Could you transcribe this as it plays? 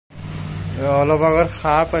অলপ আগত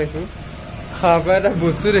খাৰ পাইছো খাৰ পাই এটা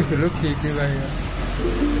বস্তু দেখিলো খিৰিকীৰ বাহিৰত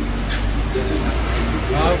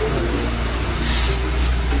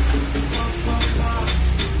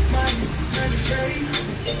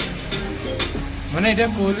মানে এতিয়া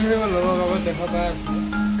কুঁৱলী হৈ গ'ল অলপ আগত দেখা পাই আছিলো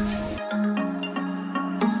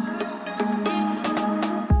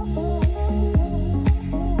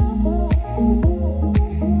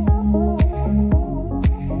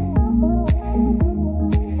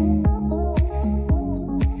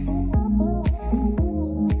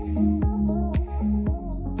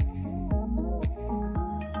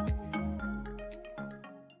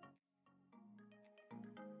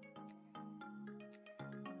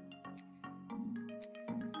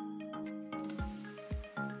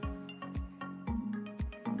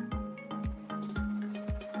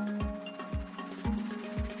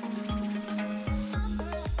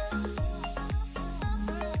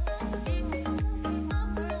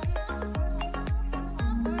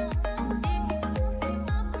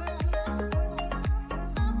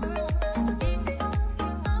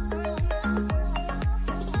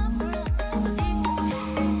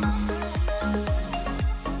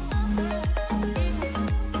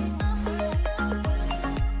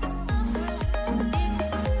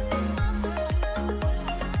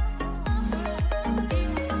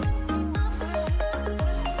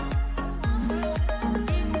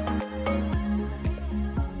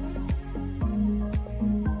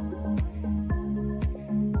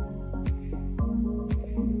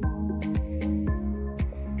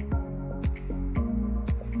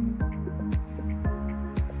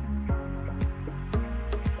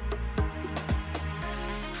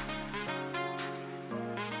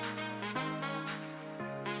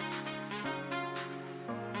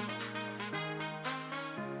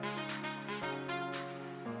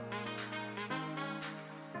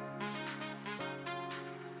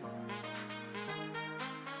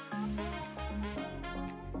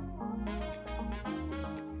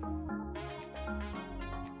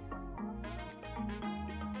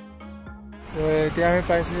এতিয়া আমি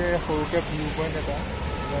পাইছো সৰুকে ভিউ পইণ্ট এটা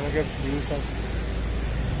যেনেকে ভিউ চাই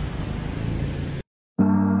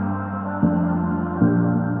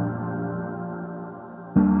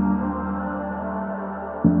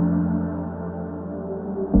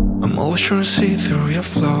I'm always trying to see through your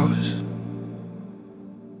flaws,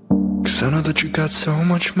 'cause I know that you got so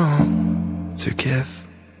much more to give.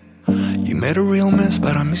 You made a real mess,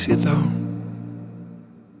 but I miss you though,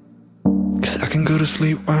 'cause I can go to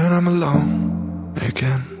sleep when I'm alone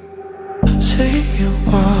again. Say you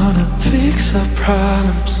wanna fix our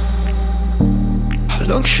problems. How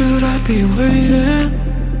long should I be waiting?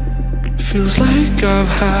 Feels like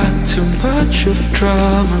I've had too much of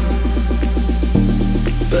drama,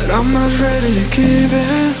 but I'm not ready to give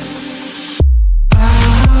in.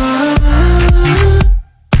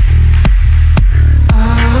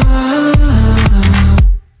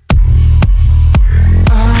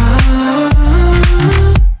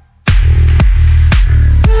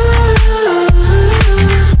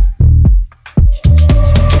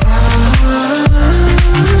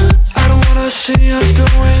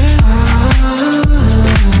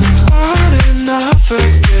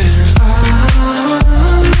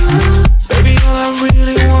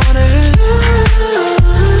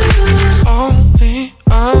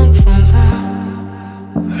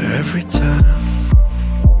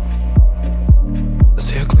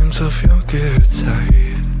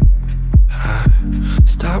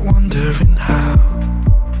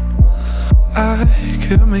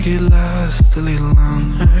 Make it last a little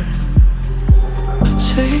longer.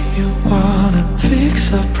 Say you wanna fix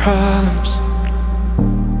our problems.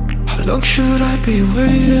 How long should I be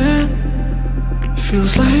waiting?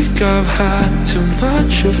 Feels like I've had too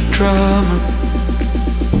much of drama,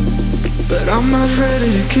 but I'm not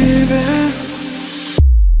ready to give in.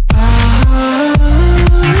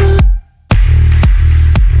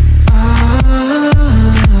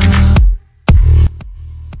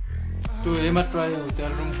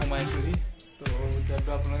 Hotel room সোমাইছোহি তো হোটেলটো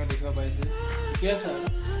আপোনালোকে দেখিব পাইছে ঠিকে আছে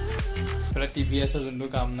আৰু TV আছে যোনটো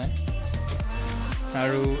কাম নাই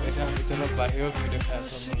আৰু এটা হোটেলৰ বাহিৰৰ ভিউ দেখাই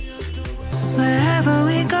আছো